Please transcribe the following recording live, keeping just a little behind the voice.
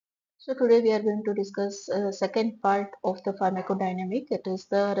So today we are going to discuss second part of the pharmacodynamic. It is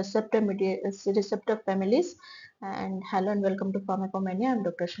the receptor families. And hello and welcome to Pharmacomania. I'm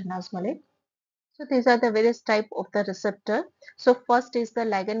Dr. Shahnaz Malik. So these are the various type of the receptor. So first is the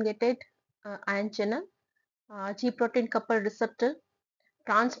ligand-gated ion channel, G protein coupled receptor,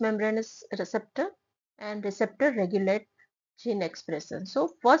 transmembranous receptor, and receptor regulate gene expression.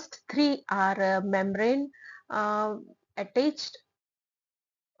 So first three are membrane uh, attached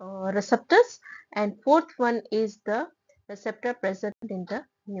receptors, and fourth one is the receptor present in the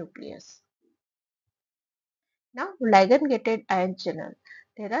nucleus. Now ligand gated ion channel,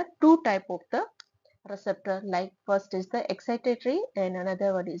 there are two type of the receptor, like first is the excitatory and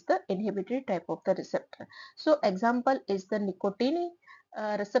another one is the inhibitory type of the receptor. So example is the nicotine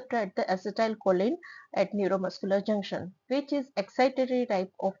receptor at the acetylcholine at neuromuscular junction, which is excitatory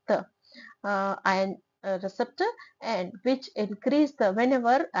type of the ion receptor, and which increase the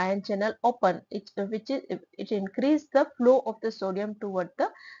whenever ion channel open, it increase the flow of the sodium toward the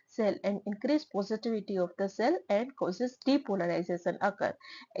cell and increase positivity of the cell and causes depolarization occur.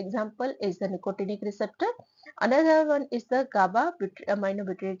 Example is the nicotinic receptor. Another one is the GABA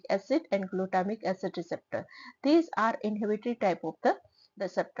aminobutyric acid and glutamic acid receptor. These are inhibitory type of the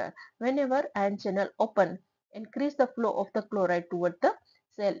receptor. Whenever ion channel open, increase the flow of the chloride toward the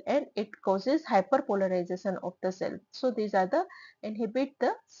cell and it causes hyperpolarization of the cell. So these are the inhibit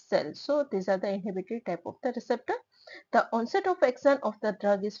the cell. So these are the inhibitory type of the receptor. The onset of action of the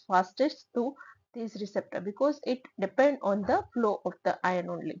drug is fastest to this receptor because it depend on the flow of the ion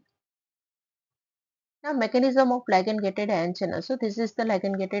only. Now mechanism of ligand gated ion channel. So this is the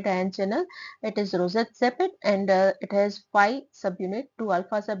ligand gated ion channel. It is rosette shaped and it has 5 subunit, 2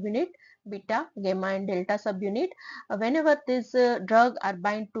 alpha subunit, beta, gamma and delta subunit. Whenever this drug are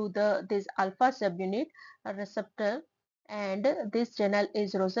bind to this alpha subunit receptor, and this channel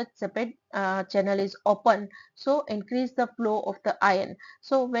is rosette shaped, channel is open, so increase the flow of the ion.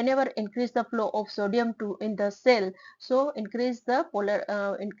 So whenever increase the flow of sodium to in the cell, so increase the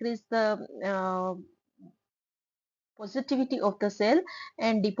positivity of the cell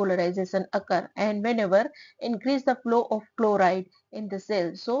and depolarization occur, and whenever increase the flow of chloride in the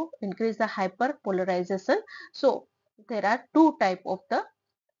cell, so increase the hyperpolarization. So there are two type of the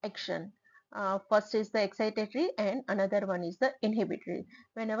action. First is the excitatory and another one is the inhibitory.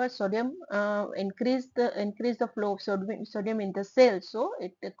 Whenever sodium increase the flow of sodium in the cell, so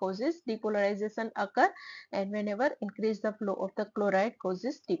it causes depolarization occur, and whenever increase the flow of the chloride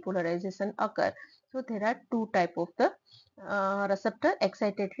causes depolarization occur. So there are two type of the receptor,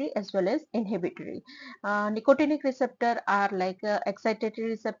 excitatory as well as inhibitory. Nicotinic receptor are like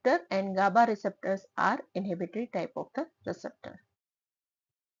excitatory receptor and GABA receptors are inhibitory type of the receptor.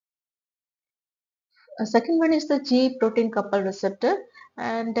 Second one is the G protein coupled receptor,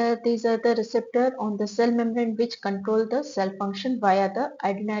 and these are the receptor on the cell membrane which control the cell function via the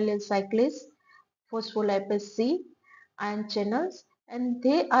adenylyl cyclase, phospholipase C, ion channels, and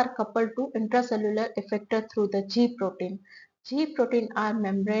they are coupled to intracellular effector through the G protein. G protein are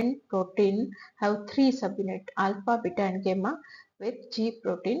membrane protein, have three subunit alpha, beta and gamma with G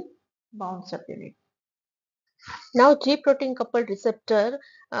protein bound subunit. Now G protein coupled receptor,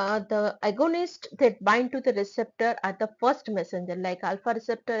 the agonist that bind to the receptor are the first messenger, like alpha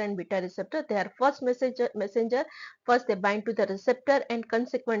receptor and beta receptor. They are first messenger. First they bind to the receptor and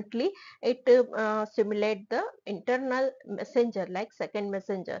consequently it stimulate the internal messenger like second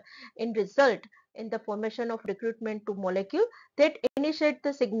messenger. In result, in the formation of recruitment to molecule that initiate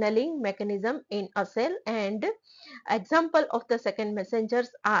the signaling mechanism in a cell, and example of the second messengers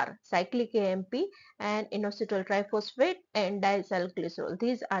are cyclic AMP and inositol triphosphate and diacylglycerol.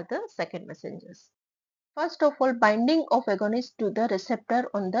 These are the second messengers. First of all, binding of agonist to the receptor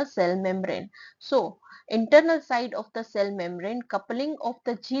on the cell membrane. So, internal side of the cell membrane, coupling of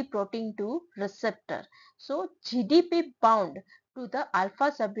the G protein to receptor. So, GDP bound to the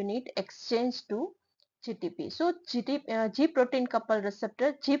alpha subunit exchange to GTP. So, G protein coupled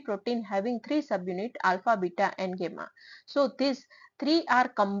receptor, G protein having three subunit alpha, beta and gamma. So, these three are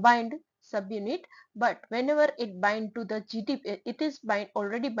combined subunit, but whenever it bind to the GDP, it is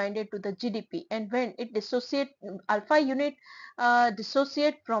already binded to the GDP, and when it dissociate alpha unit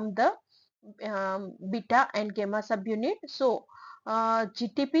dissociate from the beta and gamma subunit, so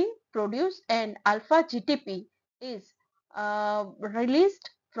GTP produced and alpha GTP is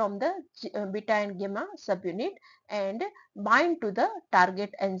released from the beta and gamma subunit and bind to the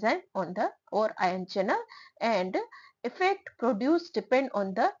target enzyme on the or ion channel, and effect produced depend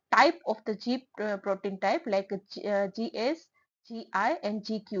on the type of the G protein type, like GS GI and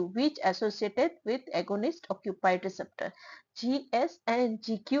GQ, which associated with agonist occupied receptor. GS and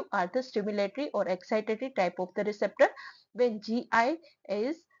GQ are the stimulatory or excitatory type of the receptor, when GI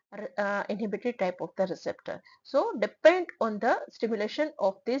is inhibitory type of the receptor. So depend on the stimulation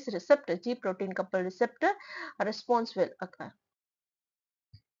of this receptor, G protein coupled receptor, a response will occur.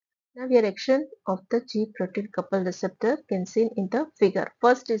 Now here action of the G protein coupled receptor can seen in the figure.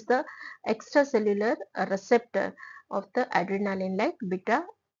 First is the extracellular receptor of the adrenaline, like beta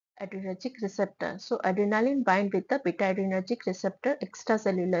adrenergic receptor. So adrenaline bind with the beta adrenergic receptor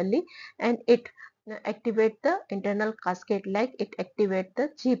extracellularly, and it activate the internal cascade, like it activate the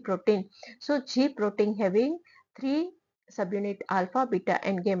G protein. So G protein having three subunit alpha, beta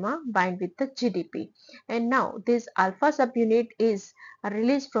and gamma bind with the GDP, and now this alpha subunit is are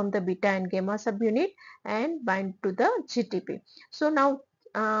released from the beta and gamma subunit and bind to the GTP. So now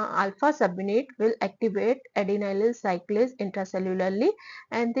alpha subunit will activate adenylyl cyclase intracellularly,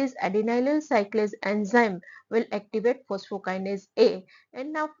 and this adenylyl cyclase enzyme will activate phosphokinase A,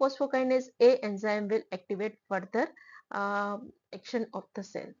 and now phosphokinase A enzyme will activate further action of the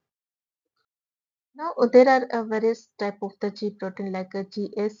cell. Now there are various type of the G protein, like a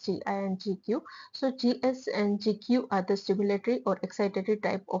GS, GI and GQ. So GS and GQ are the stimulatory or excitatory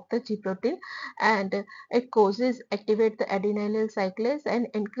type of the G protein, and it causes activate the adenylyl cyclase and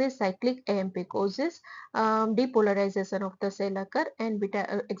increase cyclic AMP, causes depolarization of the cell occur, and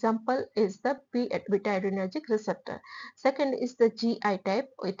beta example is the beta adrenergic receptor. Second is the GI type.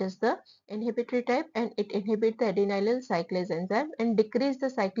 It is the inhibitory type, and it inhibits the adenylyl cyclase enzyme and decrease the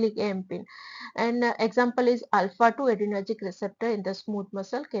cyclic AMP. And example is alpha 2 adrenergic receptor in the smooth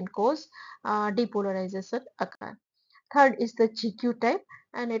muscle can cause depolarization occur. Third is the GQ type,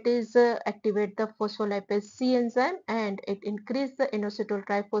 and it is activate the phospholipase C enzyme, and it increase the inositol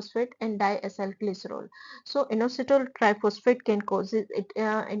triphosphate and diacylglycerol. So inositol triphosphate can cause it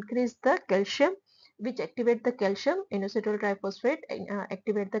increase the calcium, which activate the calcium. Inositol triphosphate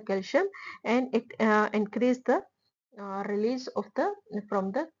activate the calcium, and it increase the release of the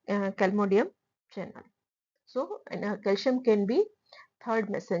from the calmodium channel. So calcium can be third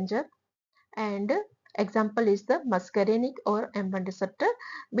messenger, and example is the muscarinic or M1 receptor.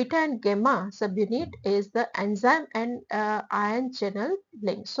 Beta and gamma subunit is the enzyme and ion channel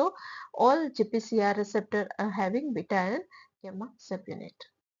link. So all GPCR receptor are having beta and gamma subunit.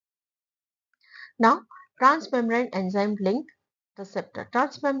 Now transmembrane enzyme link receptor.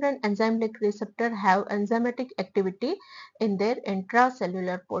 Transmembrane enzyme link receptor have enzymatic activity in their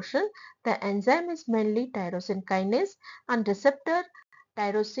intracellular portion. The enzyme is mainly tyrosine kinase, and receptor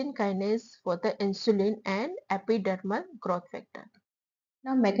tyrosine kinase for the insulin and epidermal growth factor.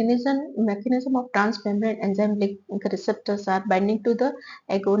 Now mechanism of transmembrane enzyme link receptors are binding to the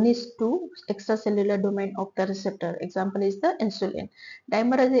agonist to extracellular domain of the receptor. Example is the insulin.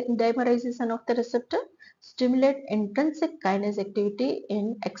 Dimerization of the receptor stimulate intrinsic kinase activity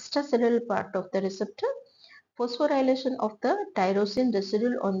in extracellular part of the receptor. Phosphorylation of the tyrosine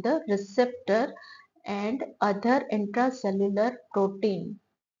residue on the receptor and other intracellular protein,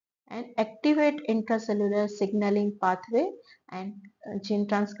 and activate intracellular signaling pathway, and gene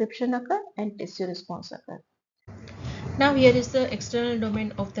transcription occur and tissue response occur. Now here is the external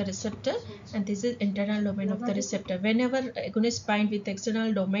domain of the receptor, and this is internal domain of the receptor. Whenever agonist bind with the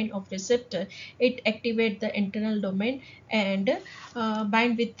external domain of receptor, it activate the internal domain and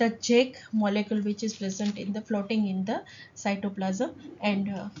bind with the JAK molecule, which is present in the floating in the cytoplasm, and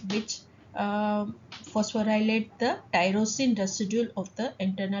which phosphorylate the tyrosine residue of the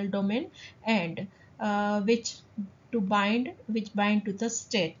internal domain, and which bind to the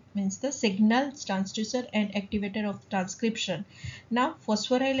state, means the signal transducer and activator of transcription. Now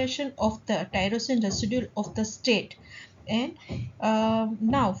phosphorylation of the tyrosine residue of the state, and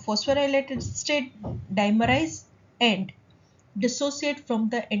now phosphorylated state dimerize and dissociate from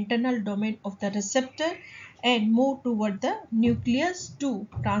the internal domain of the receptor and move toward the nucleus to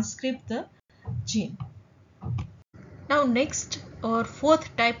transcript the gene. Now next or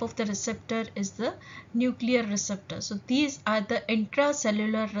fourth type of the receptor is the nuclear receptor. So these are the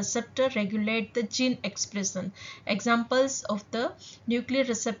intracellular receptor regulate the gene expression. Examples of the nuclear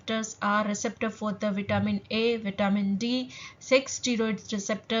receptors are receptor for the vitamin A, vitamin D, sex steroid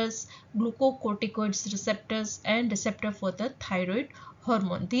receptors, glucocorticoids receptors, and receptor for the thyroid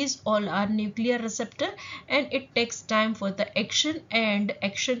hormone. These all are nuclear receptor, and it takes time for the action, and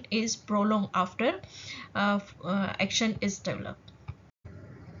action is prolonged after action is developed.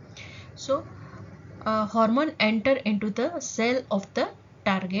 So hormone enter into the cell of the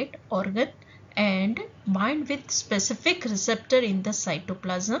target organ and bind with specific receptor in the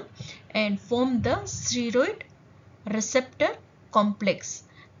cytoplasm and form the steroid receptor complex.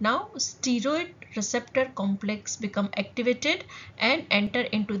 Now steroid receptor complex become activated and enter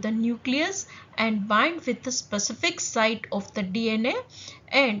into the nucleus and bind with the specific site of the DNA,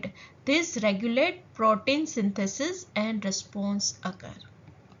 and this regulate protein synthesis and response occur.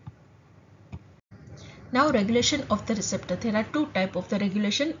 Now regulation of the receptor. There are two types of the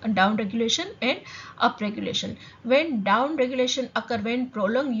regulation, down regulation and up regulation. When down regulation occur, when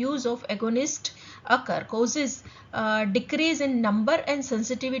prolonged use of agonist occur, causes decrease in number and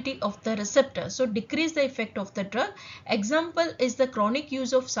sensitivity of the receptor. So decrease the effect of the drug. Example is the chronic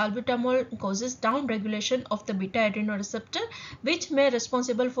use of salbutamol causes down regulation of the beta adrenoreceptor, which may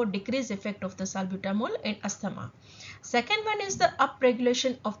responsible for decreased effect of the salbutamol in asthma. Second one is the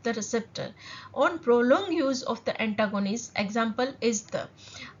upregulation of the receptor on prolonged use of the antagonist. Example is the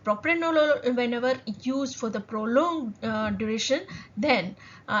propranolol. Whenever used for the prolonged duration, then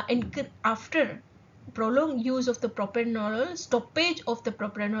after prolonged use of the propranolol, stoppage of the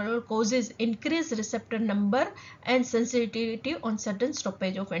propranolol causes increased receptor number and sensitivity on certain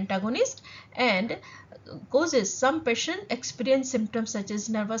stoppage of antagonist, and causes some patient experience symptoms such as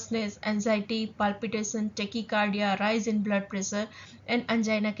nervousness, anxiety, palpitation, tachycardia, rise in blood pressure, and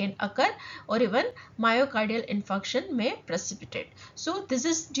angina can occur, or even myocardial infarction may precipitate. So this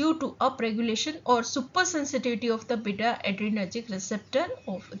is due to upregulation or supersensitivity of the beta adrenergic receptor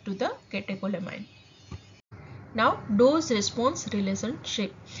to the catecholamine. Now, dose-response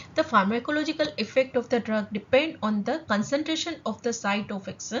relationship. The pharmacological effect of the drug depend on the concentration of the site of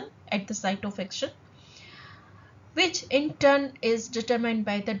action at the site of action, which in turn is determined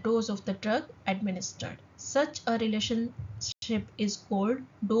by the dose of the drug administered. Such a relationship is called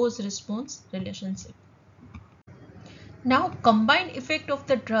dose-response relationship. Now, combined effect of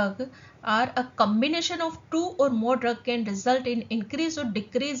the drug are a combination of two or more drug can result in increase or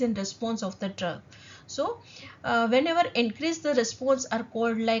decrease in response of the drug. So, whenever increase the response are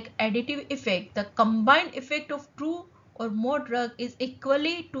called like additive effect. The combined effect of two or more drug is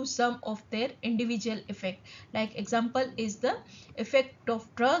equally to sum of their individual effect. Like example is the effect of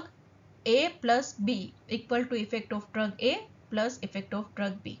drug A plus B equal to effect of drug A plus effect of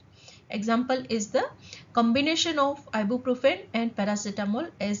drug B. Example is the combination of ibuprofen and paracetamol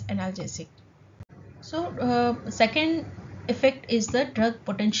as analgesic. So second effect is the drug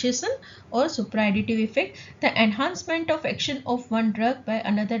potentiation or supraadditive effect. The enhancement of action of one drug by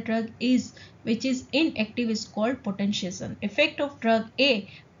another drug is which is inactive is called potentiation. Effect of drug A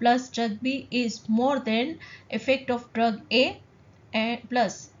plus drug B is more than effect of drug A and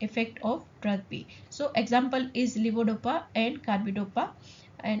plus effect of drug B. So example is levodopa and carbidopa,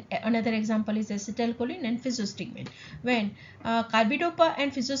 and another example is acetylcholine and physostigmine. When carbidopa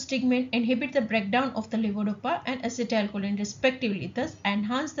and physostigmine inhibit the breakdown of the levodopa and acetylcholine respectively, thus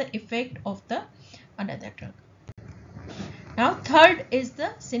enhance the effect of the another drug. Now third is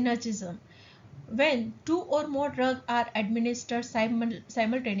the synergism. When two or more drugs are administered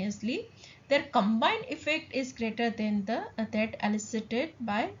simultaneously, their combined effect is greater than that elicited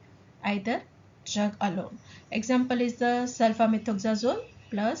by either drug alone. Example is the sulfamethoxazole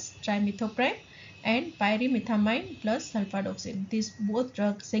plus trimethoprim and pyrimethamine plus sulfadoxine. These both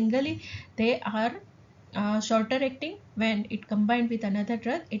drugs singly, they are shorter acting. When it combined with another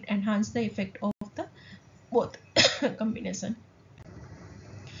drug, it enhances the effect of the both combination.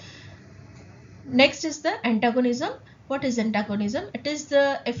 Next is the antagonism. What is antagonism? It is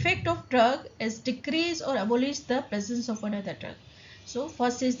the effect of drug is decrease or abolish the presence of another drug. So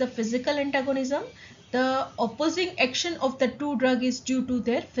first is the physical antagonism. The opposing action of the two drug is due to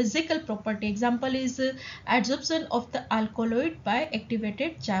their physical property. Example is adsorption of the alkaloid by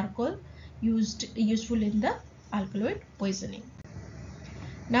activated charcoal useful in the alkaloid poisoning.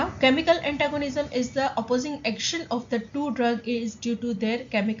 Now, chemical antagonism is the opposing action of the two drugs is due to their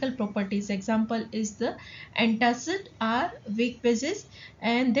chemical properties. Example is the antacid are weak bases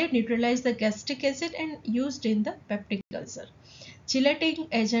and they neutralize the gastric acid and used in the peptic ulcer. Chelating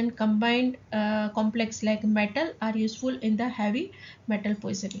agent combined complex like metal are useful in the heavy metal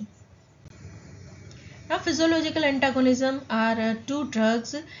poisoning. Now, physiological antagonism are two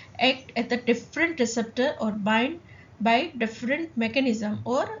drugs act at the different receptor or bind by different mechanism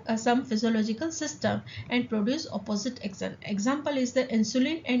or some physiological system and produce opposite action. Example is the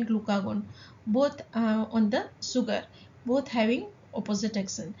insulin and glucagon, both on the sugar, both having opposite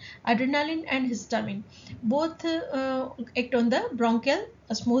action. Adrenaline and histamine, both act on the bronchial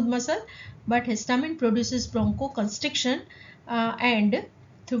smooth muscle, but histamine produces bronchoconstriction and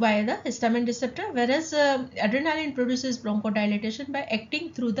through via the histamine receptor, whereas adrenaline produces bronchodilation by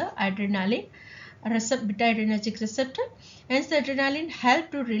acting through the adrenaline beta adrenergic receptor. Hence, the adrenaline help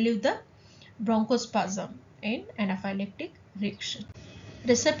to relieve the bronchospasm in anaphylactic reaction.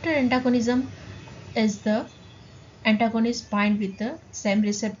 Receptor antagonism is the antagonist bind with the same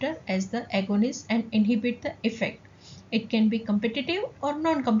receptor as the agonist and inhibit the effect. It can be competitive or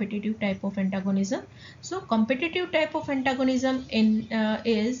non-competitive type of antagonism. So competitive type of antagonism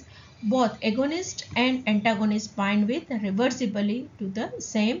is both agonist and antagonist bind with reversibly to the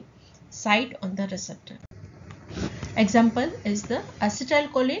same site on the receptor. Example is the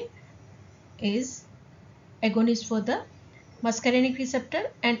acetylcholine is agonist for the muscarinic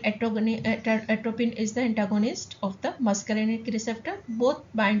receptor and atropine is the antagonist of the muscarinic receptor. Both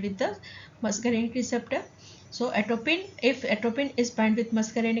bind with the muscarinic receptor. So atropine, if atropine is bind with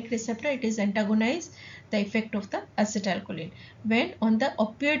muscarinic receptor, it is antagonize the effect of the acetylcholine. When on the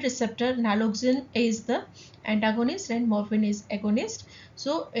opioid receptor, naloxone is the antagonist and morphine is agonist.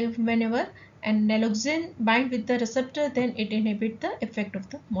 So if whenever and naloxone bind with the receptor, then it inhibit the effect of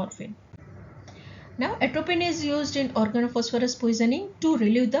the morphine. Now, atropine is used in organophosphorus poisoning to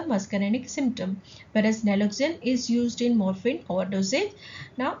relieve the muscarinic symptom, whereas naloxone is used in morphine overdosage.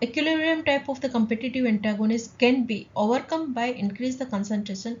 Now, equilibrium type of the competitive antagonist can be overcome by increase the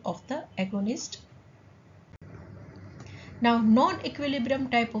concentration of the agonist. Now, non-equilibrium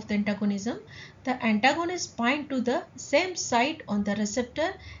type of the antagonism, the antagonist bind to the same site on the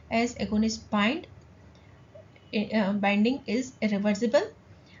receptor as agonist bind. Binding is irreversible.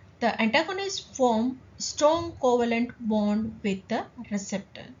 The antagonists form strong covalent bond with the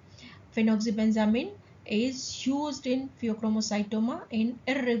receptor. Phenoxybenzamine is used in pheochromocytoma in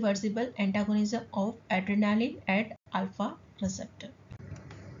irreversible antagonism of adrenaline at alpha receptor.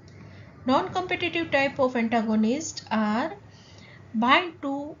 Non-competitive type of antagonists are bind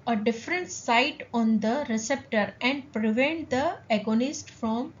to a different site on the receptor and prevent the agonist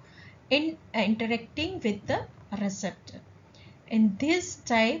from interacting with the receptor. In this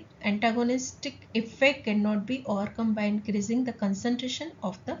type, antagonistic effect cannot be overcome by increasing the concentration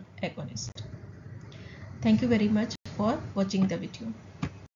of the agonist. Thank you very much for watching the video.